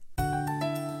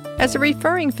As a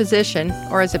referring physician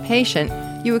or as a patient,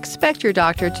 you expect your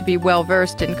doctor to be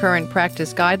well-versed in current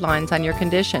practice guidelines on your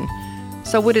condition.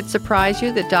 So would it surprise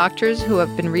you that doctors who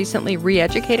have been recently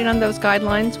re-educated on those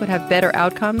guidelines would have better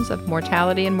outcomes of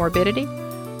mortality and morbidity?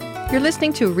 You're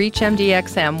listening to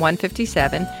ReachMD-XM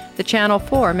 157, the channel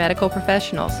for medical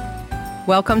professionals.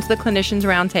 Welcome to the Clinicians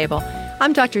Roundtable.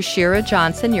 I'm Dr. Shira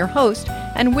Johnson, your host,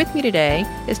 and with me today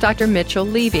is Dr. Mitchell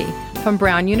Levy from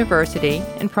Brown University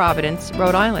in Providence,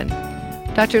 Rhode Island.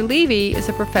 Dr. Levy is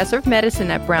a professor of medicine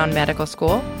at Brown Medical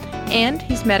School, and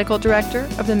he's medical director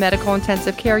of the Medical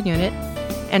Intensive Care Unit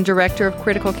and director of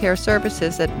Critical Care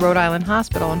Services at Rhode Island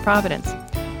Hospital in Providence.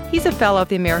 He's a fellow of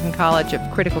the American College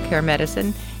of Critical Care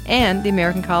Medicine and the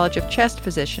American College of Chest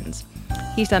Physicians.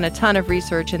 He's done a ton of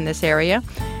research in this area.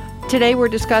 Today we're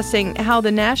discussing how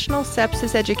the National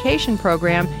Sepsis Education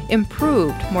Program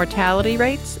improved mortality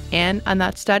rates, and on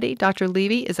that study, Dr.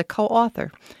 Levy is a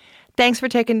co-author. Thanks for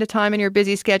taking the time in your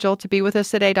busy schedule to be with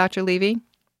us today, Dr. Levy.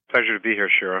 Pleasure to be here,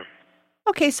 Shira.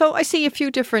 Okay, so I see a few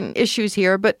different issues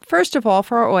here, but first of all,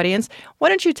 for our audience, why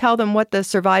don't you tell them what the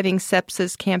Surviving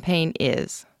Sepsis Campaign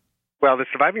is? Well, the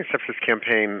Surviving Sepsis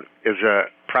Campaign is a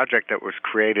project that was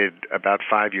created about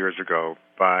 5 years ago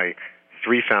by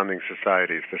three founding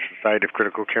societies: the Society of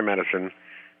Critical Care Medicine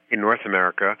in North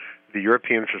America, the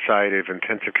European Society of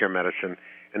Intensive Care Medicine,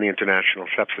 and the International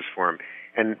Sepsis Forum.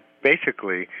 And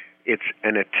basically, it's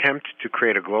an attempt to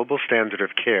create a global standard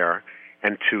of care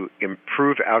and to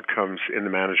improve outcomes in the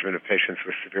management of patients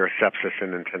with severe sepsis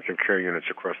in intensive care units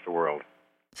across the world.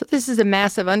 So this is a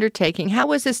massive undertaking. How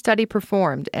was this study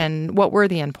performed, and what were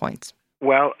the endpoints?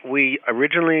 Well, we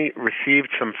originally received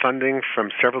some funding from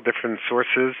several different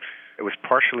sources. It was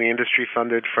partially industry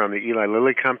funded from the Eli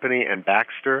Lilly Company and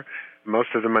Baxter. Most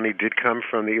of the money did come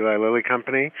from the Eli Lilly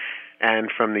Company and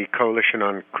from the Coalition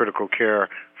on Critical Care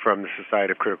from the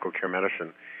Society of Critical Care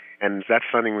Medicine. And that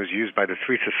funding was used by the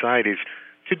three societies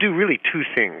to do really two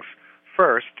things.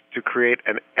 First, to create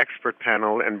an expert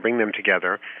panel and bring them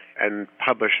together and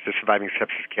publish the Surviving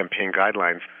Sepsis Campaign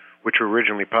guidelines, which were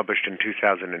originally published in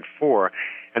 2004.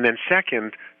 And then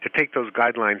second, to take those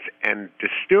guidelines and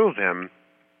distill them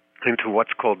into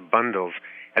what's called bundles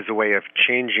as a way of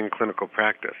changing clinical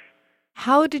practice.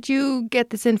 How did you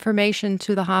get this information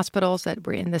to the hospitals that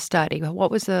were in the study? What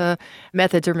was the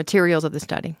methods or materials of the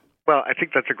study? Well, I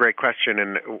think that's a great question,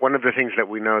 and one of the things that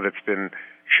we know that's been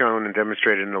shown and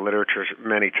demonstrated in the literature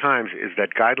many times is that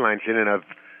guidelines in and of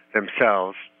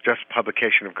themselves, just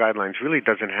publication of guidelines, really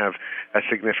doesn't have a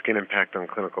significant impact on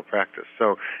clinical practice.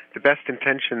 So the best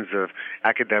intentions of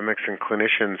academics and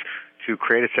clinicians to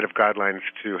create a set of guidelines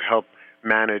to help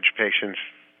manage patients,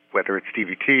 whether it's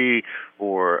DVT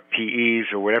or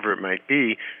PEs or whatever it might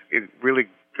be, it really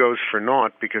goes for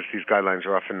naught because these guidelines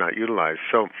are often not utilized.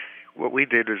 So what we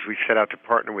did is we set out to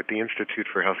partner with the Institute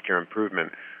for Healthcare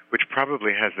Improvement, which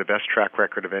probably has the best track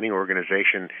record of any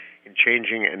organization in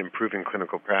changing and improving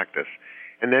clinical practice.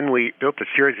 And then we built a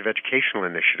series of educational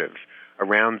initiatives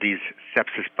around these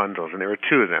sepsis bundles, and there were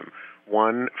two of them.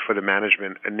 One for the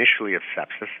management initially of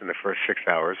sepsis in the first 6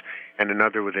 hours, and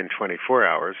another within 24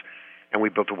 hours. And we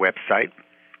built a website,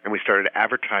 and we started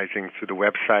advertising through the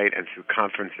website and through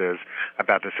conferences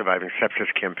about the Surviving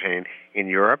Sepsis Campaign in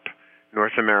Europe,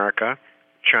 North America,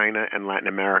 China, and Latin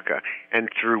America. And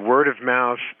through word of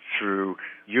mouth, through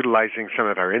utilizing some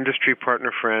of our industry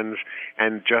partner friends,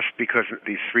 and just because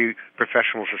these three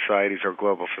professional societies are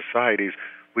global societies,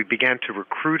 we began to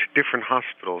recruit different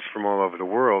hospitals from all over the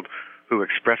world who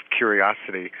expressed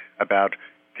curiosity about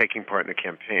taking part in the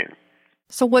campaign.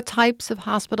 So what types of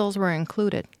hospitals were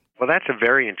included? Well, that's a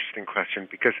very interesting question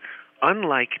because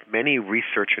unlike many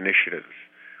research initiatives,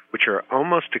 which are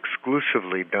almost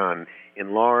exclusively done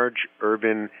in large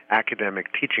urban academic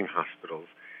teaching hospitals,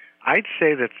 I'd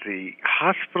say that the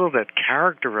hospital that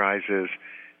characterizes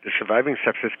the Surviving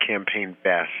Sepsis Campaign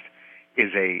best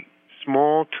is a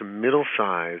small to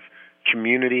middle-size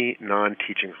community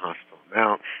non-teaching hospital.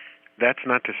 Now, that's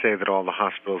not to say that all the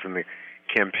hospitals in the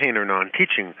campaign are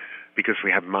non-teaching, because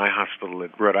we have my hospital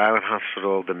at Rhode Island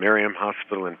Hospital, the Miriam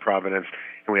Hospital in Providence,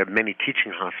 and we have many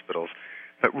teaching hospitals.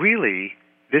 But really,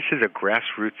 this is a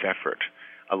grassroots effort.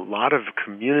 A lot of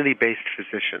community-based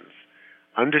physicians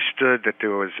understood that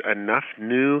there was enough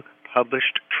new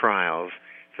published trials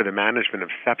for the management of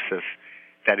sepsis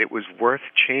that it was worth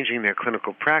changing their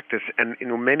clinical practice, and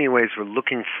in many ways were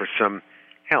looking for some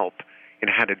help in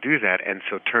how to do that, and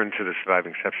so turned to the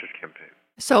Surviving Sepsis Campaign.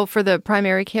 So for the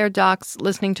primary care docs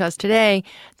listening to us today,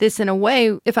 this, in a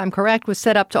way, if I'm correct, was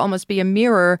set up to almost be a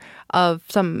mirror of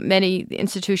many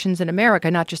institutions in America,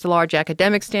 not just the large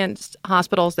academic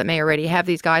hospitals that may already have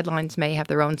these guidelines, may have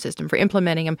their own system for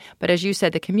implementing them, but as you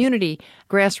said, the community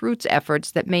grassroots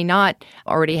efforts that may not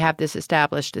already have this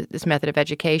established, this method of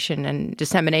education and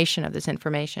dissemination of this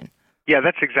information. Yeah,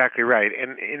 that's exactly right.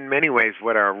 And in many ways,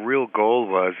 what our real goal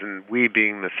was, and we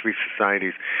being the three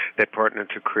societies that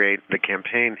partnered to create the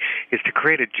campaign, is to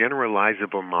create a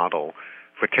generalizable model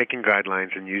for taking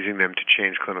guidelines and using them to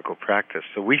change clinical practice.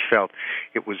 So we felt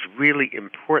it was really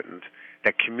important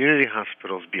that community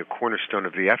hospitals be a cornerstone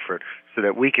of the effort so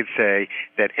that we could say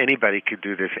that anybody could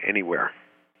do this anywhere.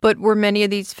 But were many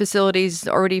of these facilities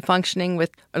already functioning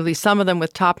with, at least some of them,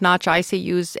 with top-notch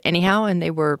ICUs anyhow, and they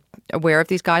were aware of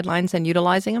these guidelines and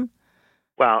utilizing them?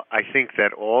 Well, I think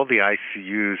that all the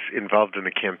ICUs involved in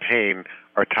the campaign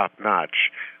are top-notch.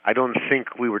 I don't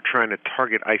think we were trying to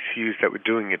target ICUs that were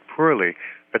doing it poorly,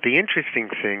 but the interesting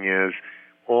thing is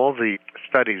all the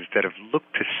studies that have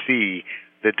looked to see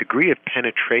the degree of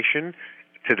penetration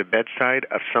to the bedside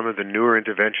of some of the newer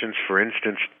interventions, for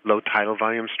instance, low tidal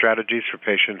volume strategies for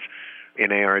patients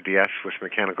in ARDS with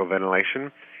mechanical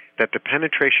ventilation, that the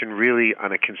penetration really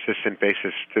on a consistent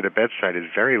basis to the bedside is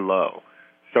very low.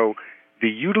 So the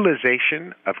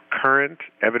utilization of current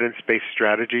evidence-based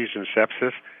strategies in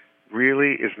sepsis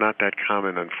really is not that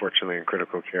common, unfortunately, in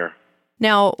critical care.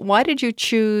 Now, why did you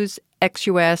choose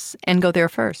ex-US and go there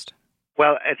first?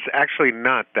 Well, it's actually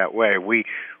not that way. We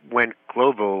went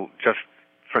global just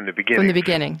from the beginning. From the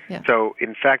beginning, yeah. So,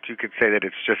 in fact, you could say that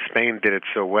it's just Spain did it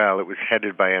so well. It was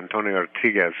headed by Antonio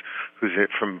Ortigas, who's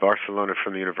from Barcelona,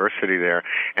 from the university there,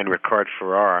 and Ricard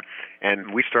Ferrar.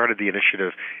 And we started the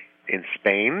initiative in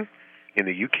Spain, in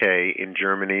the UK, in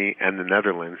Germany, and the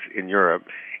Netherlands, in Europe,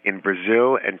 in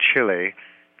Brazil and Chile,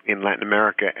 in Latin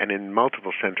America, and in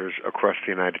multiple centers across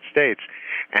the United States.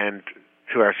 And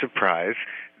to our surprise,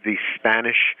 the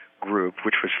Spanish group,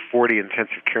 which was 40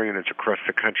 intensive care units across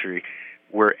the country,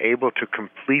 were able to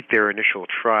complete their initial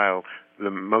trial the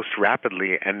most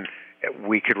rapidly, and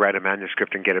we could write a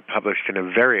manuscript and get it published in a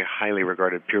very highly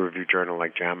regarded peer-reviewed journal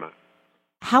like JAMA.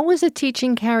 How was the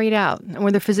teaching carried out?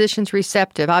 Were the physicians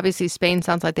receptive? Obviously, Spain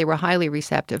sounds like they were highly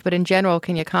receptive, but in general,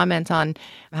 can you comment on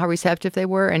how receptive they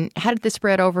were, and how did this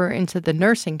spread over into the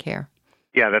nursing care?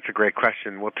 Yeah, that's a great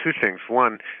question. Well, two things.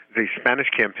 One, the Spanish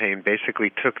campaign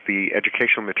basically took the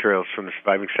educational materials from the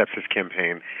Surviving Sepsis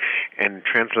campaign and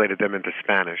translated them into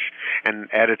Spanish and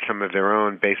added some of their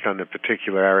own based on the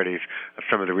particularities of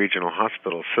some of the regional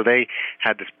hospitals. So they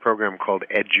had this program called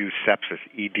Edu Sepsis,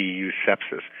 EDU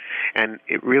Sepsis, and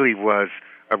it really was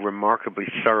a remarkably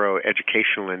thorough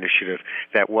educational initiative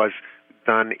that was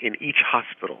done in each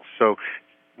hospital. So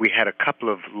we had a couple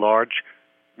of large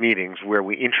meetings where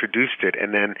we introduced it,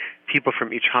 and then people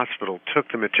from each hospital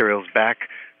took the materials back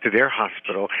to their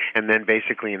hospital and then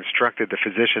basically instructed the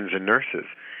physicians and nurses.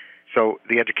 So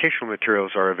the educational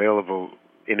materials are available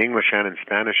in English and in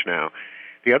Spanish now.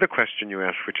 The other question you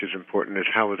asked, which is important, is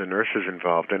how were the nurses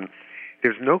involved? And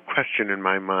there's no question in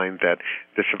my mind that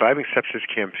the Surviving Sepsis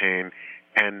campaign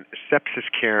and sepsis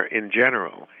care in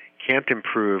general can't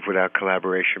improve without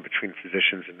collaboration between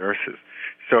physicians and nurses.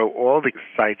 So all the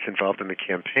sites involved in the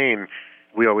campaign,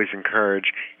 we always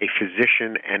encourage a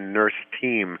physician and nurse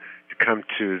team to come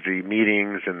to the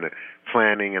meetings and the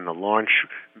planning and the launch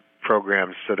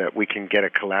programs so that we can get a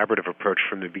collaborative approach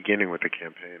from the beginning with the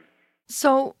campaign.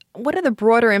 So what are the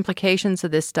broader implications of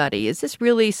this study? Is this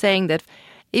really saying that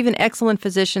even excellent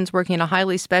physicians working in a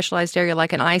highly specialized area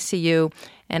like an ICU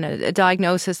and a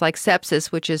diagnosis like sepsis,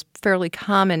 which is fairly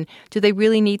common, do they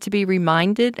really need to be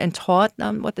reminded and taught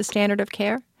what the standard of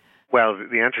care? Well,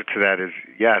 the answer to that is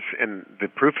yes, and the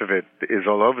proof of it is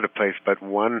all over the place, but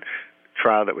one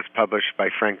trial that was published by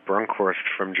Frank Brunkhorst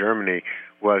from Germany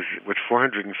was with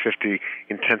 450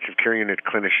 intensive care unit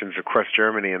clinicians across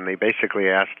Germany, and they basically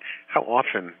asked, how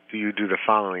often do you do the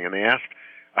following? And they asked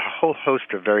a whole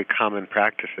host of very common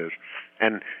practices.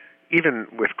 And even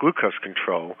with glucose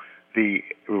control, the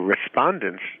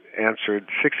respondents answered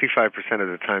 65% of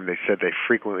the time they said they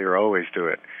frequently or always do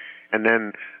it. And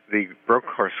then the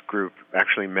Brunkhorst group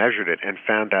actually measured it and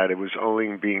found out it was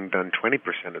only being done 20%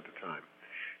 of the time.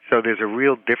 So there's a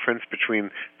real difference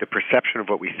between the perception of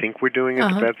what we think we're doing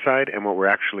at the bedside and what we're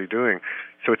actually doing.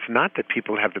 So it's not that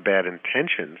people have the bad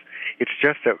intentions. It's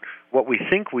just that what we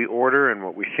think we order and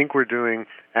what we think we're doing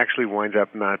actually winds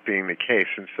up not being the case.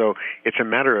 And so it's a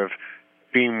matter of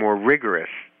being more rigorous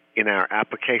in our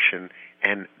application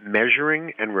and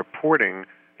measuring and reporting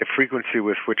the frequency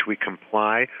with which we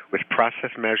comply with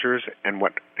process measures and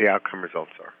what the outcome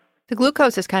results are. The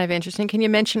glucose is kind of interesting. Can you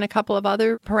mention a couple of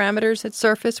other parameters that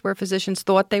surfaced where physicians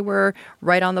thought they were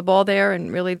right on the ball there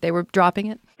and really they were dropping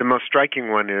it? The most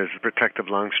striking one is protective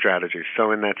lung strategy.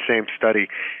 So in that same study,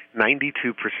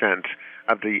 92%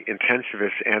 of the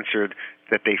intensivists answered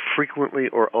that they frequently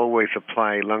or always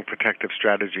apply lung protective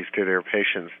strategies to their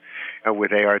patients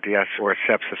with ARDS or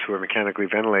sepsis who are mechanically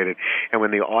ventilated. And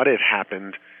when the audit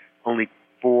happened, only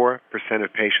 4%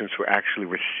 of patients were actually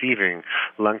receiving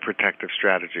lung protective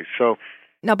strategies. So,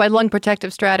 now, by lung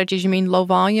protective strategies, you mean low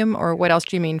volume, or what else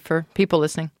do you mean for people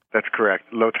listening? That's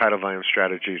correct, low tidal volume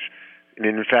strategies. And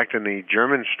in fact, in the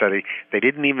German study, they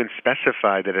didn't even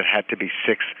specify that it had to be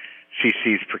 6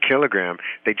 cc's per kilogram.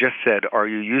 They just said, are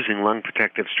you using lung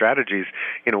protective strategies,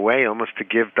 in a way almost to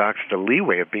give docs the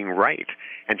leeway of being right.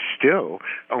 And still,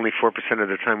 only 4% of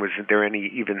the time was there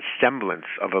any even semblance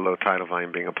of a low tidal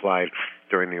volume being applied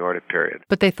during the audit period.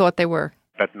 But they thought they were.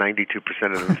 About 92%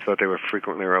 of them thought they were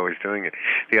frequently or always doing it.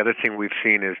 The other thing we've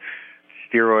seen is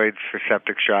steroids for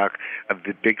septic shock. Of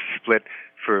the big split,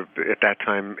 for at that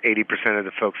time, 80% of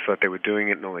the folks thought they were doing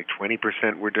it and only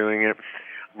 20% were doing it.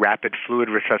 Rapid fluid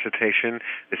resuscitation,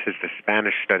 this is the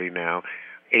Spanish study now,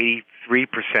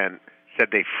 83% said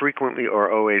they frequently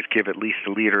or always give at least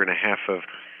 1.5 liters of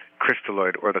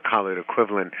crystalloid or the colloid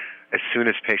equivalent as soon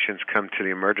as patients come to the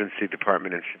emergency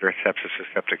department in severe sepsis or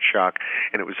septic shock,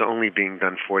 and it was only being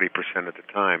done 40% of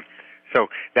the time. So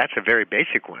that's a very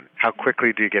basic one. How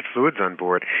quickly do you get fluids on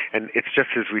board? And it's just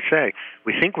as we say,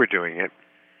 we think we're doing it.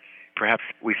 Perhaps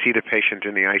we see the patient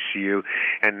in the ICU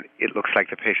and it looks like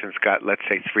the patient's got, let's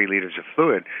say, 3 liters of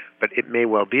fluid, but it may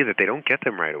well be that they don't get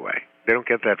them right away. They don't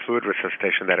get that fluid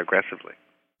resuscitation that aggressively.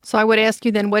 So I would ask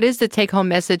you then, what is the take-home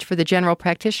message for the general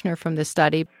practitioner from this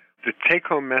study? The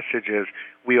take-home message is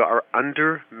we are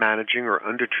under-managing or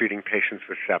under-treating patients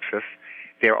with sepsis.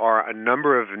 There are a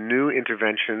number of new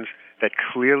interventions that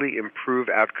clearly improve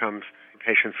outcomes for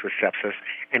patients with sepsis,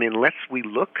 and unless we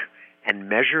look and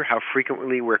measure how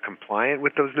frequently we're compliant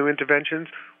with those new interventions,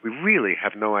 we really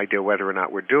have no idea whether or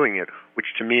not we're doing it, which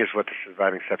to me is what the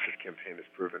Surviving Sepsis campaign has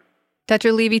proven.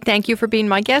 Dr. Levy, thank you for being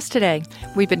my guest today.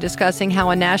 We've been discussing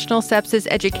how a national sepsis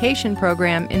education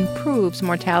program improves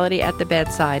mortality at the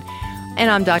bedside. And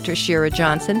I'm Dr. Shira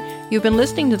Johnson. You've been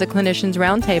listening to the Clinicians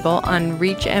Roundtable on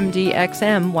ReachMD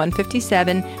XM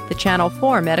 157, the channel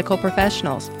for medical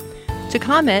professionals. To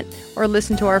comment or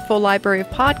listen to our full library of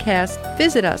podcasts,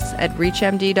 visit us at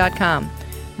ReachMD.com.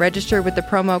 Register with the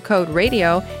promo code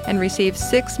RADIO and receive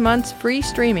 6 months free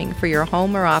streaming for your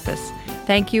home or office.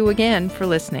 Thank you again for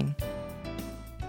listening.